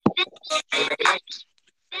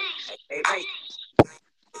Hey, babe.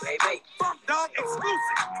 Hey, babe. Funk Dog exclusive.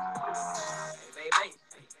 Hey, babe.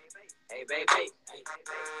 Hey, babe.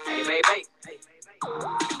 Hey, babe. You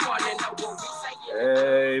wanna know what we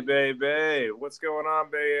say? Hey, Bay. What's going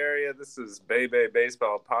on, Bay Area? This is Bay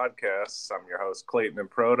Baseball Podcast. I'm your host, Clayton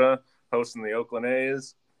Improta, hosting the Oakland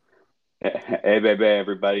A's. Hey, baby,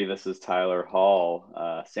 everybody. This is Tyler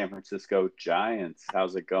Hall, San Francisco Giants.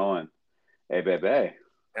 How's it going? Hey, baby.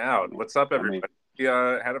 Now, what's up, everybody? We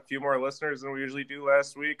had a few more listeners than we usually do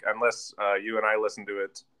last week, unless you and I listened to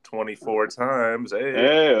it 24 times.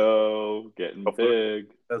 Hey-o, getting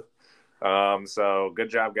big. So good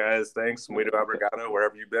job, guys. Thanks. Muy obrigado,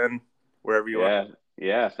 wherever you've been, wherever you are.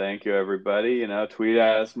 Yeah, thank you, everybody. Tweet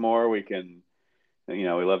at us more. We can, we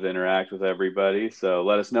love to interact with everybody. So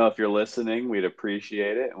let us know if you're listening. We'd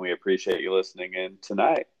appreciate it, and we appreciate you listening in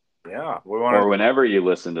tonight. Yeah, or whenever you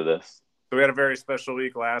listen to this. So we had a very special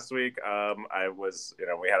week last week. We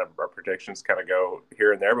had our predictions kind of go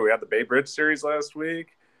here and there, but we had the Babe Ruth series last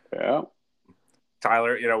week. Yeah.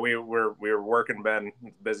 Tyler, we were working, Ben.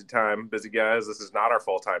 Busy time, busy guys. This is not our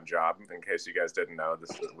full-time job. In case you guys didn't know,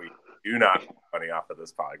 we do not make money off of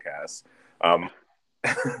this podcast.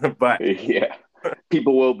 But yeah,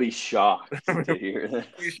 people will be shocked to hear this.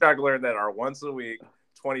 Be shocked to learn that our once a week,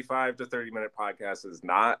 25 to 30-minute podcast is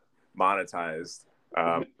not monetized.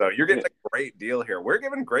 So you're getting a great deal here. We're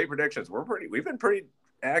giving great predictions. We've been pretty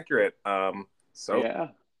accurate. In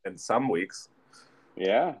some weeks.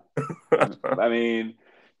 Yeah. I mean,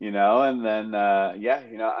 and then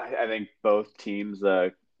I think both teams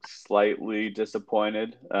slightly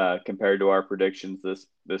disappointed compared to our predictions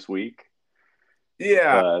this week.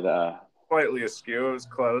 Yeah. But slightly askew. It was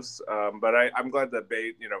close. But I'm glad that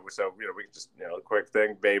Babe, we can just a quick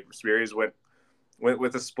thing. Babe series went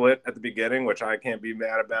with a split at the beginning, which I can't be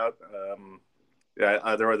mad about.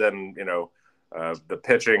 Other than the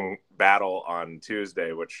pitching battle on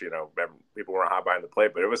Tuesday, which people weren't hot behind the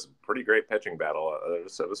plate, but it was a pretty great pitching battle.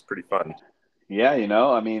 It was pretty fun. Yeah,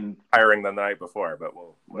 tiring than the night before, but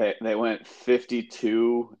they went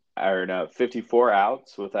 54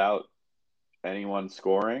 outs without anyone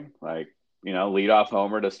scoring. Leadoff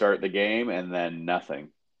homer to start the game, and then nothing.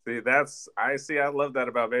 I love that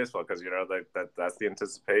about baseball because that's the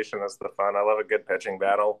anticipation, that's the fun. I love a good pitching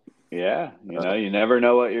battle. Yeah, you never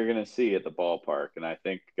know what you're gonna see at the ballpark, and I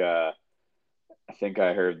think I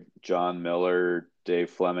heard John Miller, Dave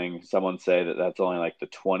Fleming, someone say that's only like the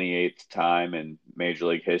 28th time in Major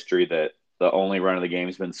League history that the only run of the game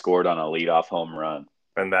has been scored on a leadoff home run.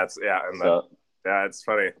 And it's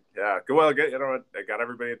funny. Yeah, well, good. It got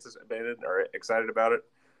everybody anticipated or excited about it.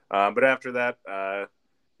 But after that.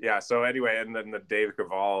 So anyway, and then the David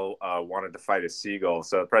Kaval wanted to fight a seagull.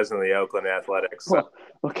 So the president of the Oakland Athletics. Well,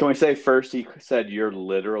 can we say first he said you're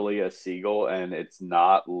literally a seagull, and it's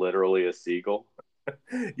not literally a seagull?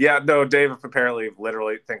 Yeah, no, Dave apparently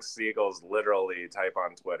literally thinks seagulls literally type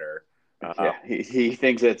on Twitter. He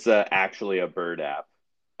thinks it's actually a bird app.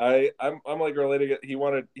 I'm like relating it. He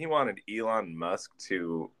wanted Elon Musk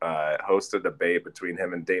to host a debate between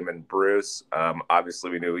him and Damon Bruce. Obviously,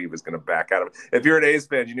 we knew he was going to back out of it. If you're an A's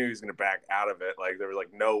fan, you knew he was going to back out of it. Like there was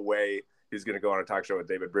no way he's going to go on a talk show with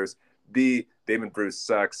Damon Bruce. Damon Bruce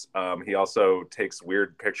sucks. He also takes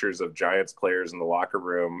weird pictures of Giants players in the locker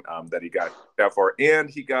room that he got out for, and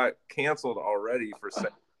he got canceled already for saying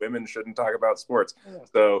women shouldn't talk about sports.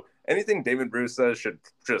 So anything Damon Bruce says should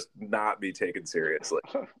just not be taken seriously,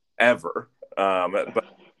 ever. But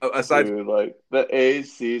aside from the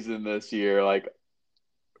A's season this year,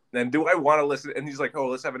 and do I want to listen? And he's like, "Oh,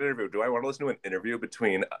 let's have an interview." Do I want to listen to an interview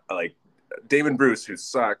between Damon Bruce, who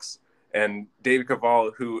sucks, and David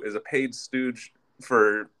Kaval, who is a paid stooge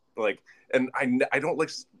for And I don't like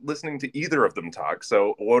listening to either of them talk.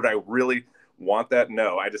 So would I really want that?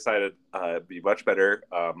 No, I decided be much better.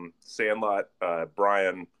 Sandlot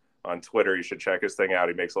Brian on Twitter, you should check his thing out.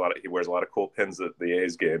 He wears a lot of cool pins at the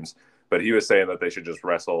A's games, but he was saying that they should just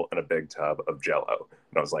wrestle in a big tub of Jell-O.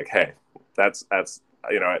 And I was like, hey, that's I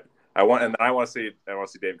want to see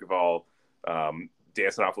Dave Kaval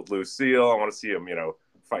dancing off with Lucille. I want to see him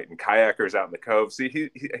fighting kayakers out in the cove. See,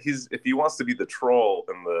 he's if he wants to be the troll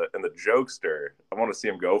and the jokester, I want to see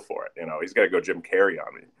him go for it. He's got to go Jim Carrey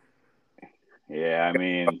on me. Yeah, I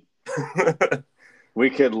mean, we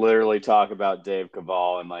could literally talk about Dave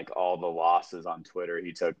Kaval and all the losses on Twitter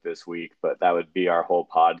he took this week, but that would be our whole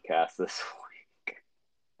podcast this week.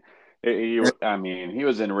 He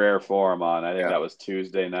was in rare form on, I think that was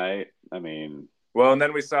Tuesday night. Well, and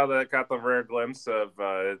then we got the rare glimpse of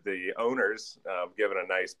the owners giving a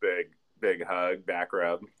nice big hug, back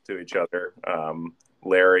rub to each other.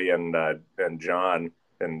 Larry and John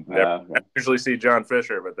and Okay. I usually see John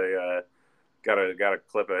Fisher, but they got a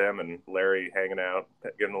clip of him and Larry hanging out,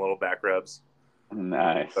 getting a little back rubs.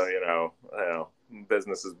 Nice. So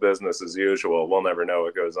business is business as usual. We'll never know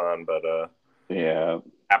what goes on, but yeah,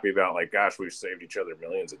 happy about like, gosh, we've saved each other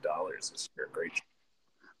millions of dollars this year. Great.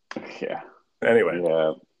 Yeah. Anyway.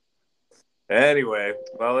 Yeah. Anyway,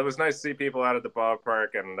 well, it was nice to see people out at the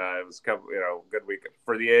ballpark, and it was good week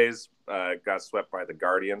for the A's. Got swept by the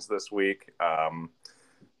Guardians this week. And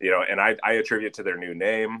I attribute to their new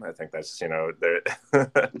name. I think that's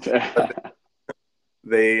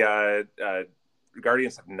they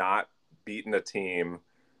Guardians have not beaten a team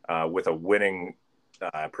with a winning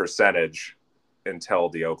percentage until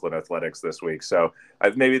the Oakland Athletics this week. So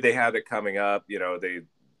maybe they had it coming up. They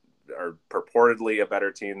are purportedly a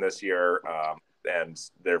better team this year, and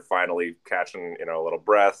they're finally catching a little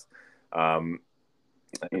breath. I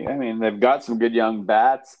mean, they've got some good young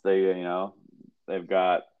bats. They've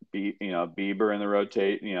got Bieber in the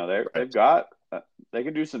rotate. They've got they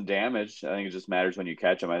can do some damage. I think it just matters when you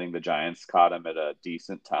catch them. I think the Giants caught them at a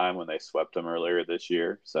decent time when they swept them earlier this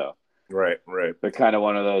year. So right, they're kind of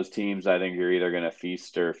one of those teams. I think you're either going to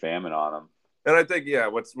feast or famine on them. And I think,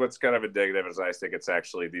 what's kind of indicative is I think it's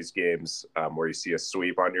actually these games where you see a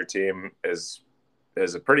sweep on your team is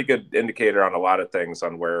a pretty good indicator on a lot of things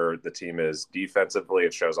on where the team is defensively.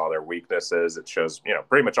 It shows all their weaknesses. It shows,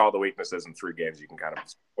 pretty much all the weaknesses in 3 games. You can kind of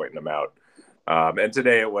point them out. And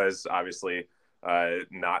today it was obviously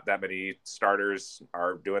not that many starters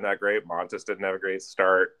are doing that great. Montes didn't have a great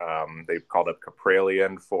start. They called up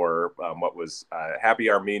Kapralian for what was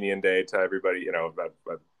Happy Armenian Day to everybody.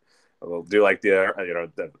 We'll do like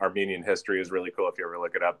the Armenian history is really cool if you ever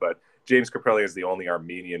look it up. But James Kapralian is the only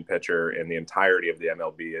Armenian pitcher in the entirety of the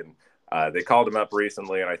MLB, and they called him up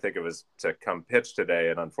recently, and I think it was to come pitch today.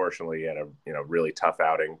 And unfortunately, he had a really tough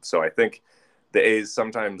outing. So I think the A's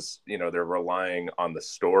sometimes they're relying on the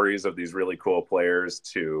stories of these really cool players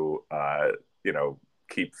to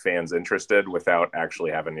keep fans interested without actually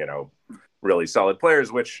having really solid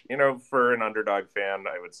players, which, for an underdog fan,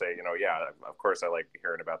 I would say, of course I like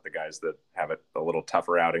hearing about the guys that have it a little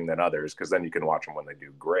tougher outing than others, because then you can watch them when they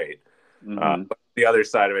do great. Mm-hmm. But the other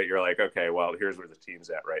side of it, you're like, okay, well, here's where the team's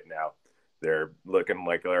at right now. They're looking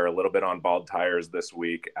like they're a little bit on bald tires this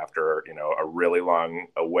week after, a really long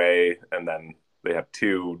away, and then they have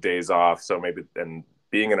 2 days off. So maybe, and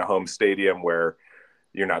being in a home stadium where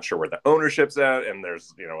you're not sure where the ownership's at, and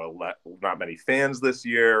there's not many fans this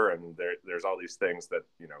year, and there's all these things that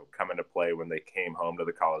come into play when they came home to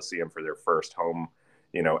the Coliseum for their first home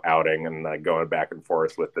outing, and going back and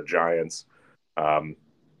forth with the Giants.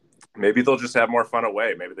 Maybe they'll just have more fun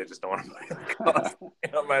away. Maybe they just don't want to play the Coliseum.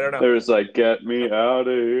 I don't know. There's like, get me out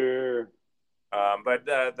of here. But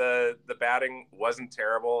the batting wasn't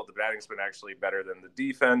terrible. The batting's been actually better than the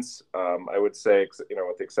defense, I would say,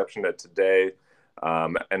 with the exception of today.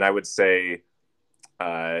 And I would say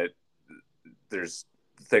there's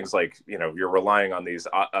things like, you're relying on these,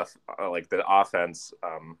 like the offense.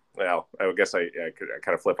 Well, I guess I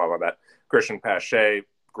kind of flip off on that. Christian Pache,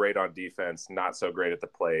 great on defense, not so great at the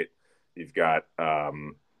plate. You've got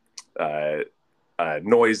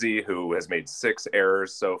Noisy, who has made 6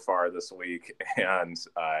 errors so far this week and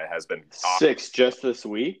has been 6 just this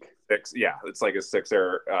week. 6, yeah, it's like a 6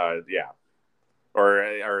 error, yeah.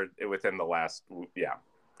 Or within the last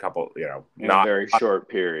couple, in not a very short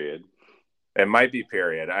period. It might be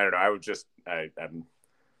period. I don't know. I'm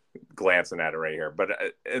glancing at it right here, but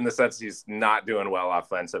in the sense he's not doing well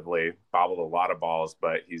offensively, bobbled a lot of balls,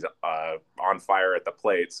 but he's on fire at the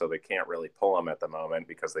plate, so they can't really pull him at the moment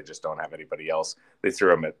because they just don't have anybody else. They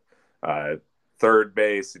threw him at third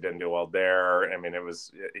base. He didn't do well there. I mean,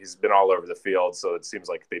 he's been all over the field, so it seems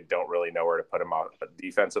like they don't really know where to put him out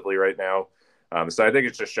defensively right now. So I think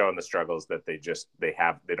it's just showing the struggles that they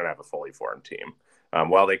don't have a fully formed team.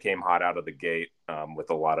 While they came hot out of the gate with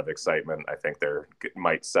a lot of excitement, I think they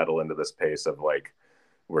might settle into this pace of like,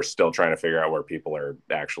 we're still trying to figure out where people are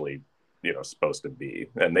actually, supposed to be.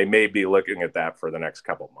 And they may be looking at that for the next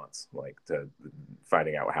couple of months, like to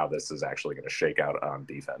finding out how this is actually going to shake out on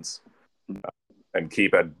defense and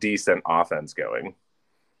keep a decent offense going.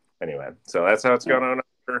 Anyway, so that's how it's going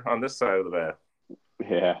on this side of the bed.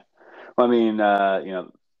 Yeah. I mean,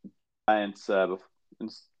 Giants,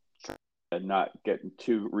 not getting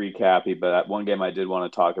too recappy, but that one game I did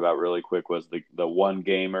want to talk about really quick was the one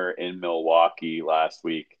gamer in Milwaukee last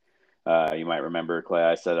week. You might remember, Clay,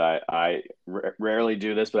 I said I rarely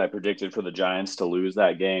do this, but I predicted for the Giants to lose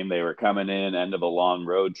that game. They were coming in, end of a long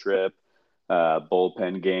road trip,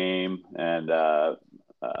 bullpen game, and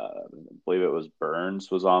I believe it was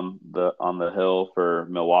Burns was on the hill for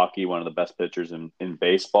Milwaukee, one of the best pitchers in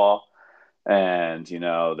baseball. And,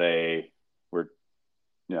 they were,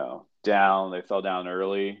 down. They fell down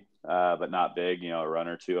early, but not big, a run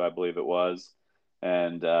or two, I believe it was.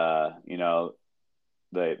 And,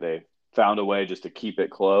 they found a way just to keep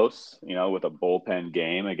it close, with a bullpen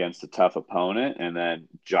game against a tough opponent. And then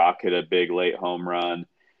Jock hit a big late home run.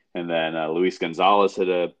 And then Luis Gonzalez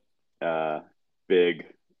hit a big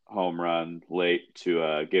home run late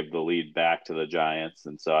to give the lead back to the Giants.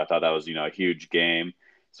 And so I thought that was, a huge game,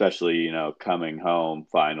 especially, coming home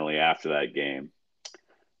finally after that game.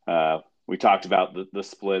 We talked about the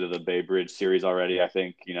split of the Bay Bridge series already. I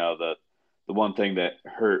think, the one thing that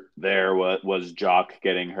hurt there was Jock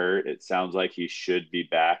getting hurt. It sounds like he should be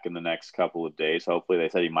back in the next couple of days. Hopefully, they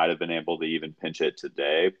said he might have been able to even pinch it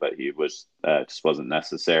today, but he was just wasn't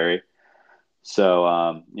necessary.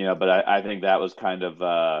 So, but I think that was kind of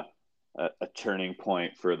a turning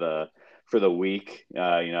point for the week.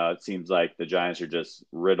 It seems like the Giants are just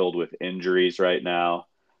riddled with injuries right now,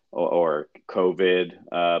 or COVID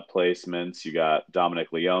placements. You got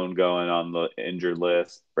Dominic Leone going on the injured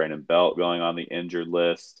list, Brandon Belt going on the injured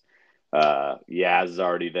list. Yaz is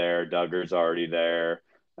already there, Duggar's already there.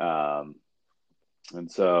 And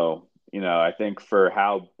so, I think for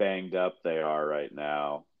how banged up they are right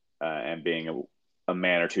now, and being a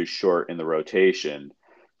man or two short in the rotation,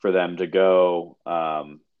 for them to go, I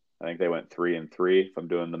think they went 3-3, if I'm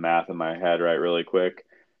doing the math in my head right really quick.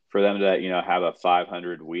 For them to, have a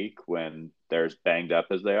 500 week when they're as banged up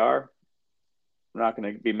as they are, I'm not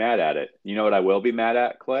going to be mad at it. You know what I will be mad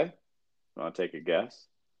at, Clay? Want to take a guess?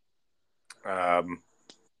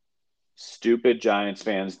 Stupid Giants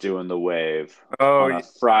fans doing the wave on a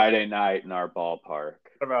Friday night in our ballpark.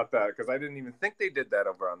 What about that? Because I didn't even think they did that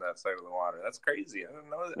over on that side of the water. That's crazy. I don't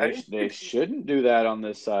know. They shouldn't do that on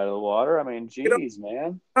this side of the water. I mean, geez,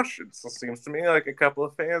 man. It seems to me like a couple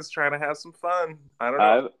of fans trying to have some fun. I don't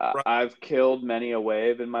know. I've killed many a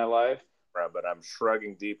wave in my life, but I'm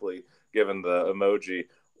shrugging deeply given the emoji.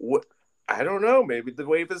 What? I don't know. Maybe the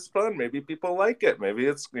wave is fun. Maybe people like it. Maybe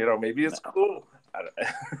it's cool.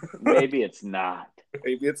 Maybe it's not.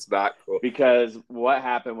 Maybe it's not cool. Because what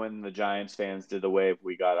happened when the Giants fans did the wave?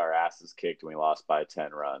 We got our asses kicked and we lost by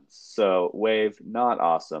 10 runs. So wave, not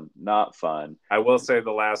awesome, not fun. I will say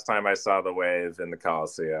the last time I saw the wave in the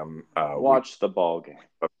Coliseum, watched the ball game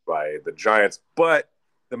by the Giants, but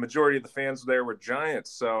the majority of the fans there were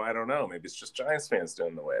Giants. So I don't know. Maybe it's just Giants fans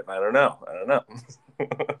doing the wave. I don't know.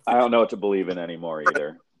 I don't know what to believe in anymore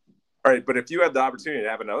either. All right, but if you had the opportunity to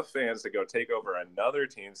have enough fans to go take over another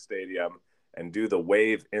team's stadium and do the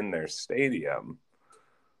wave in their stadium,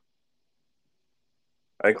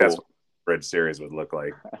 I think that's what the Bridge Series would look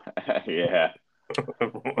like. Yeah.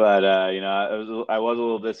 But, I was a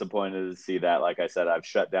little disappointed to see that. Like I said, I've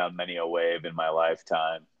shut down many a wave in my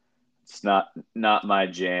lifetime. It's not my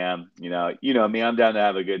jam. You know me, I'm down to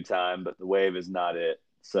have a good time, but the wave is not it.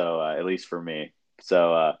 So, at least for me.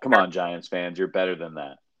 So, come on, Giants fans, you're better than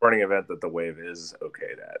that. Sporting event that the wave is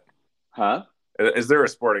okay at. Huh? Is there a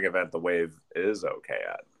sporting event the wave is okay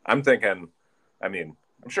at? I'm thinking, I'm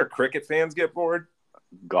sure cricket fans get bored.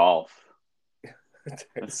 Golf.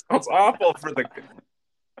 It sounds awful for the.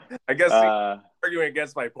 I guess arguing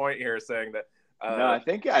against my point here, saying that. No, I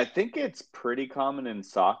think it's pretty common in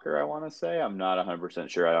soccer. I want to say I'm not 100%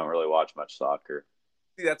 sure. I don't really watch much soccer.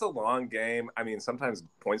 See, that's a long game. Sometimes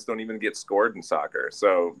points don't even get scored in soccer.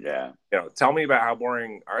 So yeah, tell me about how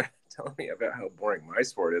boring. Tell me about how boring my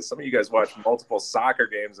sport is. Some of you guys watch multiple soccer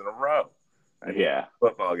games in a row.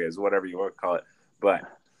 Football games, whatever you want to call it. But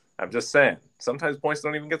I'm just saying, sometimes points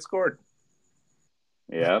don't even get scored.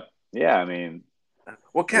 Yep. Yeah.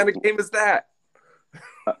 What kind of game is that?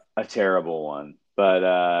 A terrible one.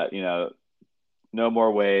 But no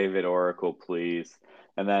more wave at Oracle, please.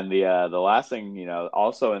 And then the last thing,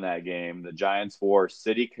 also in that game, the Giants wore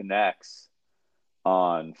City Connects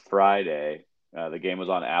on Friday. The game was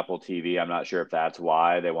on Apple TV. I'm not sure if that's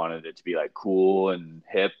why they wanted it to be like cool and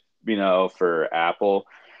hip, for Apple.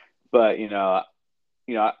 But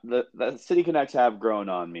the City Connects have grown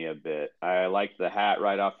on me a bit. I like the hat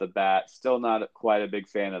right off the bat. Still not quite a big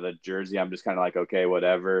fan of the jersey. I'm just kind of like, okay,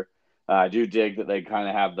 whatever. I do dig that they kind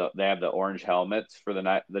of have the orange helmets for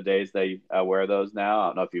the days they wear those now. I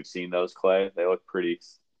don't know if you've seen those, Clay. They look pretty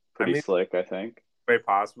slick, I think. Very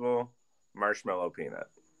possible. Marshmallow peanut.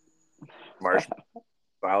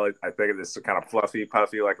 Marshmallow. I think it's kind of fluffy,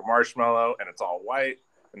 puffy like a marshmallow, and it's all white.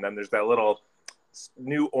 And then there's that little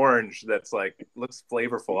new orange that's like looks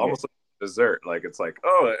flavorful, almost like dessert. Like it's like,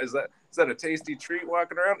 oh, is that a tasty treat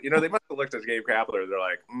walking around? They must have looked at Gabe Kapler. They're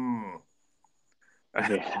like,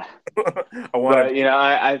 Yeah. I want But,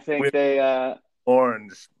 I think with they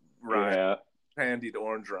orange rhymes, yeah. candied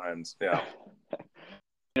orange rhymes. Yeah.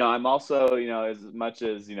 I'm also, as much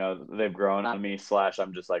as, they've grown on me /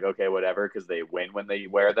 I'm just like, okay, whatever, because they win when they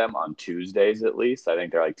wear them on Tuesdays at least. I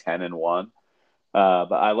think they're like 10-1.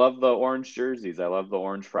 But I love the orange jerseys. I love the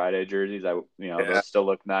orange Friday jerseys. Yeah. Those still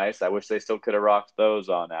look nice. I wish they still could have rocked those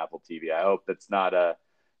on Apple TV. I hope that's not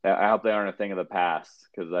I hope they aren't a thing of the past,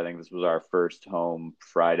 because I think this was our first home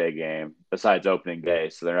Friday game besides opening day.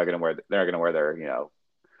 So they're not going to wear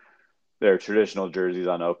their traditional jerseys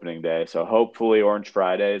on opening day. So hopefully Orange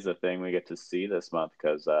Friday is a thing we get to see this month,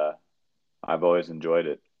 because I've always enjoyed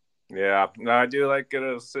it. Yeah. No, I do like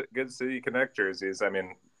good City Connect jerseys. I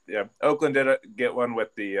mean, yeah, Oakland did get one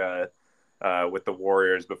with the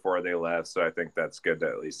Warriors before they left, so I think that's good that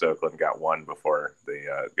at least Oakland got one before they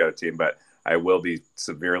got a team. But I will be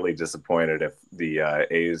severely disappointed if the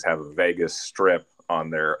A's have a Vegas strip on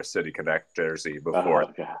their City Connect jersey before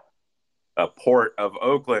Oh God. a Port of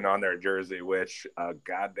Oakland on their jersey, which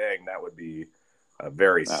god dang, that would be a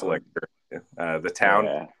very slick jersey. The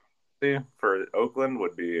town for Oakland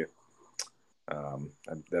would be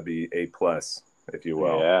that'd be A+, if you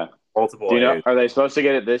will. Yeah. Multiple A's. Are they supposed to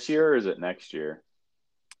get it this year, or is it next year?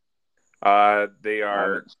 They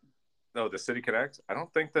are the City Connect. I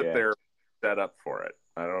don't think that they're set up for it.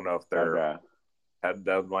 I don't know if they're had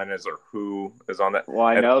deadliners or who is on that. Well,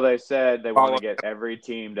 I know they said they want to get every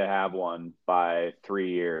team to have one by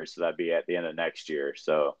 3 years, so that'd be at the end of next year.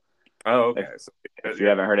 So, okay. If you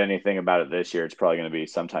haven't heard anything about it this year, it's probably going to be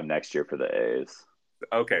sometime next year for the A's.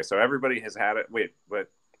 Okay, so everybody has had it. Wait,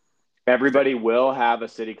 but everybody will have a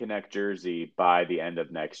City Connect jersey by the end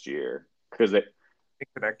of next year, because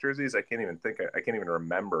Connect jerseys. I can't even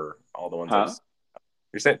remember all the ones.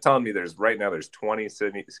 You're telling me there's 20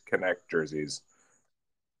 City Connect jerseys.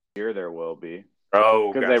 Here there will be.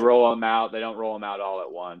 Oh, because they roll them out. They don't roll them out all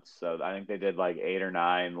at once. So I think they did like 8 or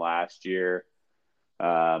 9 last year.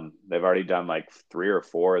 They've already done like 3 or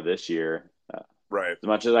 4 this year. Right. As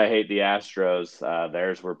much as I hate the Astros,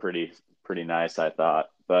 theirs were pretty nice, I thought.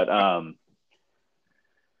 But I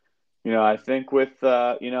think with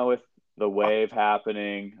with the wave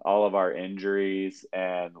happening, all of our injuries,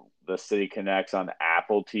 and the City Connects on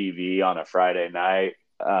Apple TV on a Friday night,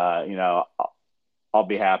 I'll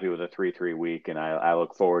be happy with a 3-3 week, and I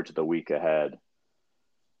look forward to the week ahead.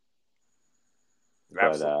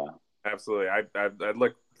 Absolutely. I'd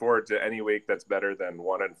look forward to any week that's better than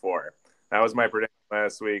 1-4. That was my prediction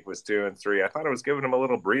last week, was 2-3. I thought I was giving them a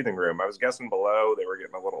little breathing room. I was guessing below. They were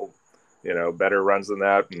getting a little, better runs than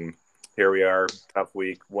that. And here we are, tough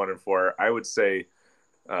week, 1-4. I would say,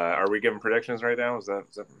 are we giving predictions right now? Is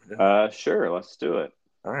that sure, let's do it.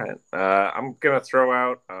 All right. I'm going to throw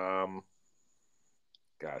out,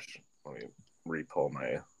 gosh, let me re-pull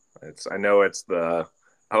I know it's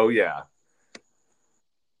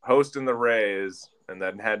hosting the Rays and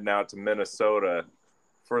then heading out to Minnesota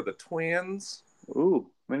for the Twins. Ooh,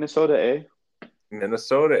 Minnesota, eh?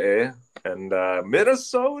 Minnesota, eh? And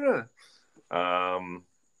Minnesota.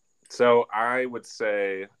 So I would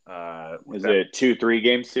say, is it a 2-3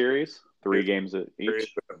 game series? 3 games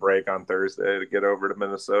each. With a break on Thursday to get over to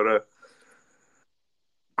Minnesota.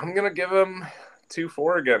 I'm gonna give them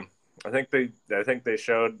 2-4 again. I think they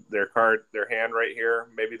showed their hand right here.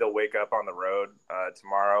 Maybe they'll wake up on the road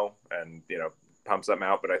tomorrow and pump something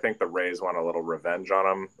out. But I think the Rays want a little revenge on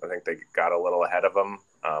them. I think they got a little ahead of them,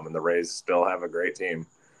 and the Rays still have a great team.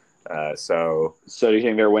 So do you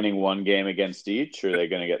think they're winning 1 game against each, or are they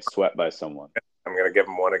going to get swept by someone? I'm going to give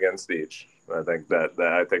them 1 against each. I think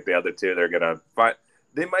I think the other 2 they're going to fight.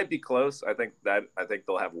 They might be close. I think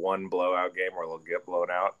they'll have 1 blowout game where they'll get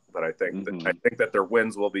blown out. But I think that their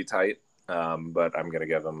wins will be tight. But I'm going to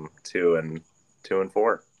give them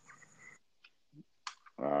 2-4.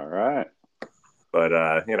 All right. But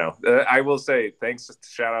I will say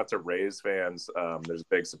shout out to Rays fans. There's a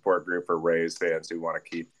big support group for Rays fans who want to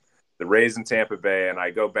keep the Rays in Tampa Bay. And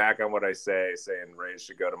I go back on what I saying Rays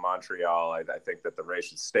should go to Montreal. I think that the Rays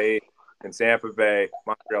should stay in Tampa Bay.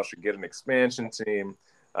 Montreal should get an expansion team.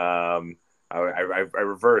 I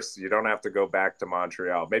reverse. You don't have to go back to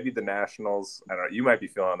Montreal. Maybe the Nationals. I don't know. You might be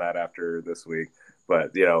feeling that after this week,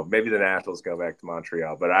 but maybe the Nationals go back to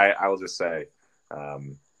Montreal. But I will just say,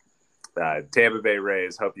 Tampa Bay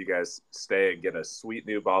Rays. Hope you guys stay and get a sweet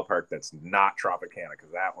new ballpark that's not Tropicana,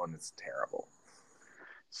 because that one is terrible.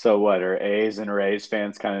 So what, are A's and Rays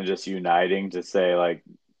fans kind of just uniting to say, like,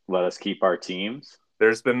 let us keep our teams?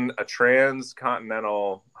 There's been a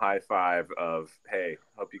transcontinental high five of, hey,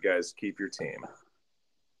 hope you guys keep your team.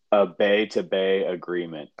 A Bay to Bay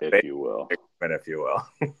agreement, if you will. if you will.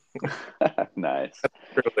 Nice.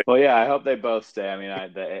 Really. Well, yeah, I hope they both stay. I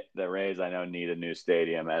mean, the Rays I know need a new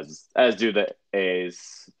stadium, as do the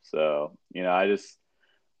A's. So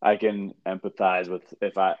I can empathize with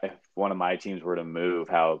if one of my teams were to move,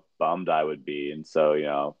 how bummed I would be. And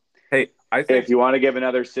so Hey, I think if you want to give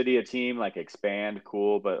another city a team, like expand,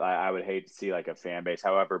 cool. But I would hate to see like a fan base,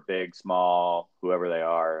 however big, small, whoever they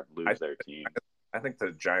are, I, lose their team. I think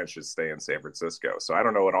the Giants should stay in San Francisco. So I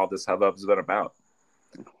don't know what all this hubbub's been about.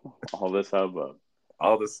 All this hubbub.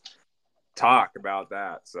 All this talk about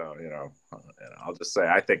that. So I'll just say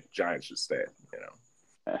I think Giants should stay.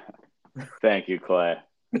 Thank you, Clay.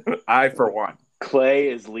 I for one. Clay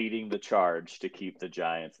is leading the charge to keep the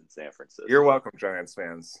Giants in San Francisco. You're welcome, Giants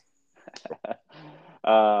fans.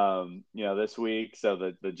 This week,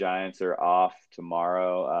 so the Giants are off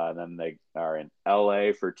tomorrow. Then they are in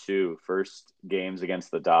LA for first games against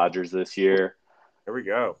the Dodgers this year. Here we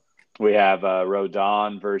go. We have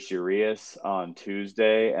Rodon versus Urias on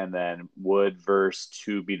Tuesday, and then Wood versus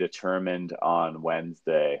to be determined on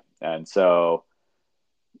Wednesday. And so,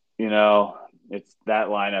 it's that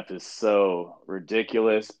lineup is so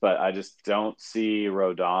ridiculous, but I just don't see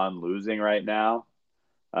Rodon losing right now.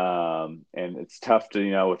 And it's tough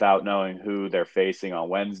to, without knowing who they're facing on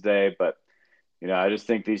Wednesday, but I just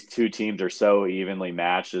think these two teams are so evenly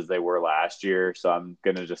matched as they were last year. So I'm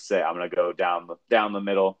going to just say, I'm going to go down the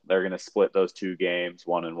middle. They're going to split those two games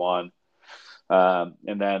 1-1.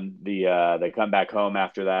 And then they come back home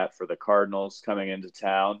after that for the Cardinals coming into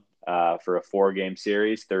town, for a 4-game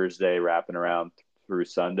series, Thursday wrapping around through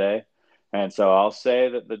Sunday. And so I'll say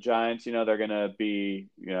that the Giants, they're going to be,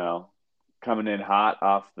 coming in hot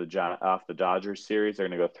off the Dodgers series. They're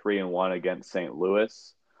going to go 3-1 against St.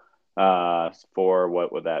 Louis for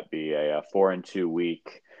what would that be, a 4-2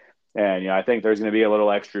 week. And I think there's going to be a little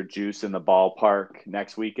extra juice in the ballpark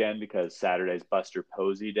next weekend because Saturday's Buster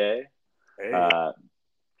Posey Day. Hey.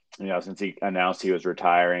 Since he announced he was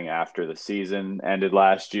retiring after the season ended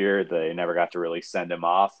last year, they never got to really send him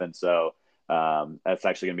off, and so that's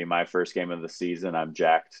actually going to be my first game of the season. I'm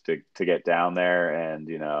jacked to get down there and,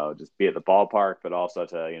 just be at the ballpark, but also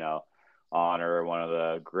to, honor one of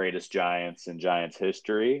the greatest Giants in Giants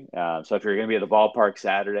history. So if you're going to be at the ballpark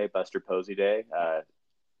Saturday, Buster Posey Day,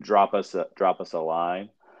 drop us a line.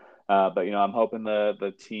 But, I'm hoping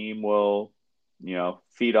the team will,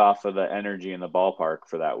 feed off of the energy in the ballpark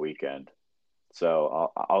for that weekend.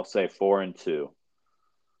 So I'll say 4-2.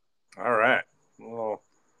 All right. Well,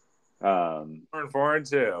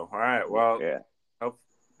 4-2. All right. Well, yeah.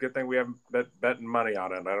 Good thing we haven't betting money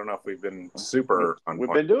on it. I don't know if we've been super on We've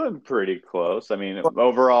point. been doing pretty close. I mean,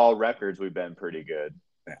 overall records, we've been pretty good.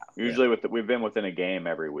 Yeah. Usually we've been within a game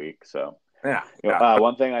every week. So yeah.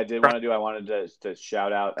 One thing I did want to do, I wanted to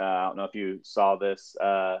shout out. I don't know if you saw this,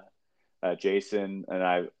 Jason, and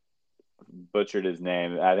I butchered his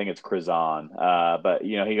name. I think it's Krazan. But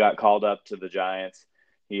he got called up to the Giants.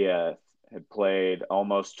 He had played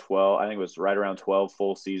almost 12, I think it was right around 12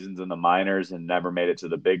 full seasons in the minors and never made it to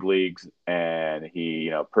the big leagues. And he,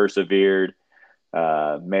 persevered,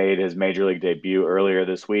 made his major league debut earlier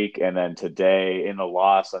this week. And then today in the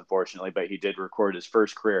loss, unfortunately, but he did record his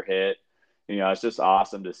first career hit. It's just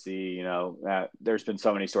awesome to see, there's been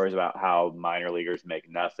so many stories about how minor leaguers make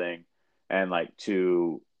nothing, and like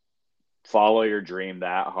to follow your dream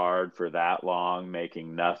that hard for that long,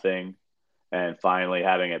 making nothing, and finally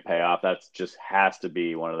having it pay off. That's just has to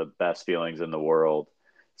be one of the best feelings in the world.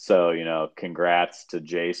 So, congrats to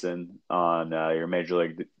Jason on your major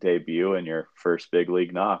league debut and your first big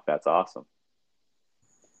league knock. That's awesome.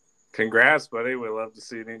 Congrats, buddy. We love to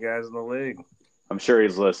see you guys in the league. I'm sure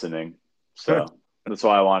he's listening. So that's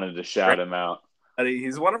why I wanted to shout him out.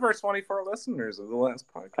 He's one of our 24 listeners of the last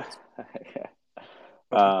podcast.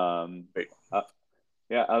 Yeah.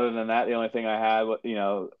 Other than that, the only thing I had,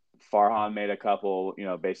 Farhan made a couple,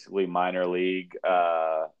 basically minor league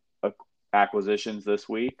acquisitions this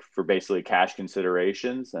week for basically cash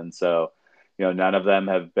considerations. And so, none of them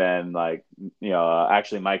have been like,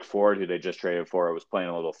 actually Mike Ford, who they just traded for, was playing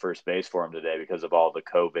a little first base for him today because of all the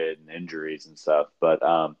COVID and injuries and stuff. But,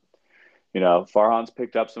 Farhan's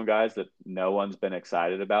picked up some guys that no one's been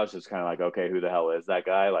excited about. So it's kind of like, okay, who the hell is that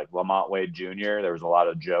guy? Like Lamont Wade Jr. There was a lot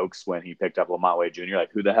of jokes when he picked up Lamont Wade Jr.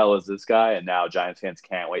 Like, who the hell is this guy? And now Giants fans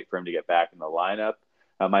can't wait for him to get back in the lineup,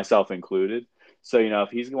 myself included. So,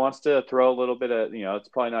 if he wants to throw a little bit of, it's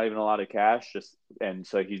probably not even a lot of cash, and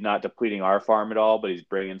so he's not depleting our farm at all, but he's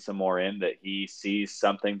bringing some more in that he sees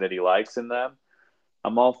something that he likes in them.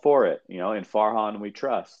 I'm all for it. In Farhan we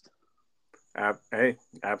trust. Hey,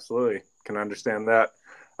 absolutely. Can understand that.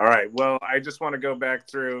 All right. Well, I just want to go back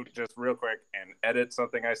through just real quick and edit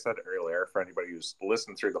something I said earlier for anybody who's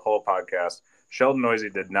listened through the whole podcast. Sheldon Noisy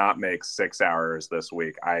did not make 6 hours this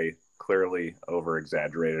week. I clearly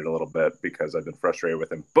over-exaggerated a little bit because I've been frustrated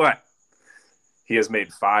with him. But he has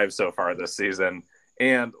made 5 so far this season.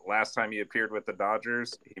 And last time he appeared with the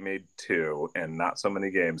Dodgers, he made 2 and not so many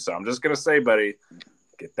games. So I'm just going to say, buddy,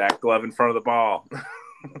 get that glove in front of the ball.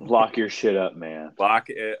 Lock your shit up, man.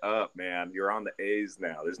 Lock it up, man. You're on the A's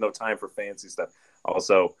now. There's no time for fancy stuff.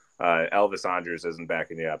 Also, Elvis Andrus isn't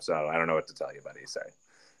backing you up, so I don't know what to tell you, buddy. Sorry.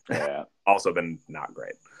 Yeah. Also been not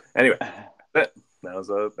great. Anyway, that's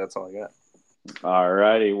all I got. All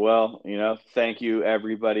righty. Well, thank you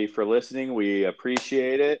everybody for listening. We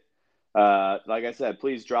appreciate it. Like I said,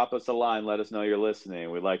 please drop us a line. Let us know you're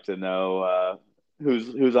listening. We'd like to know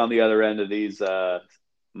who's on the other end of these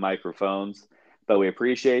microphones. But we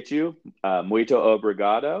appreciate you. Muito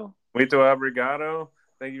obrigado. Muito obrigado.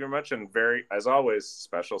 Thank you very much. And as always,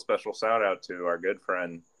 special shout out to our good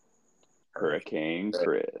friend Hurricane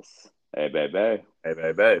Chris. Hey, baby. Hey,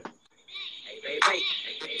 baby. Hey, baby.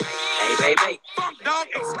 Hey, baby. Funk Dog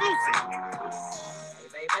exclusive.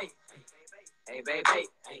 Hey, baby. Hey, baby.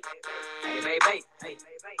 Hey, baby.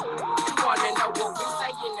 You wanna know what we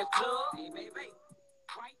say in the club? Hey, baby.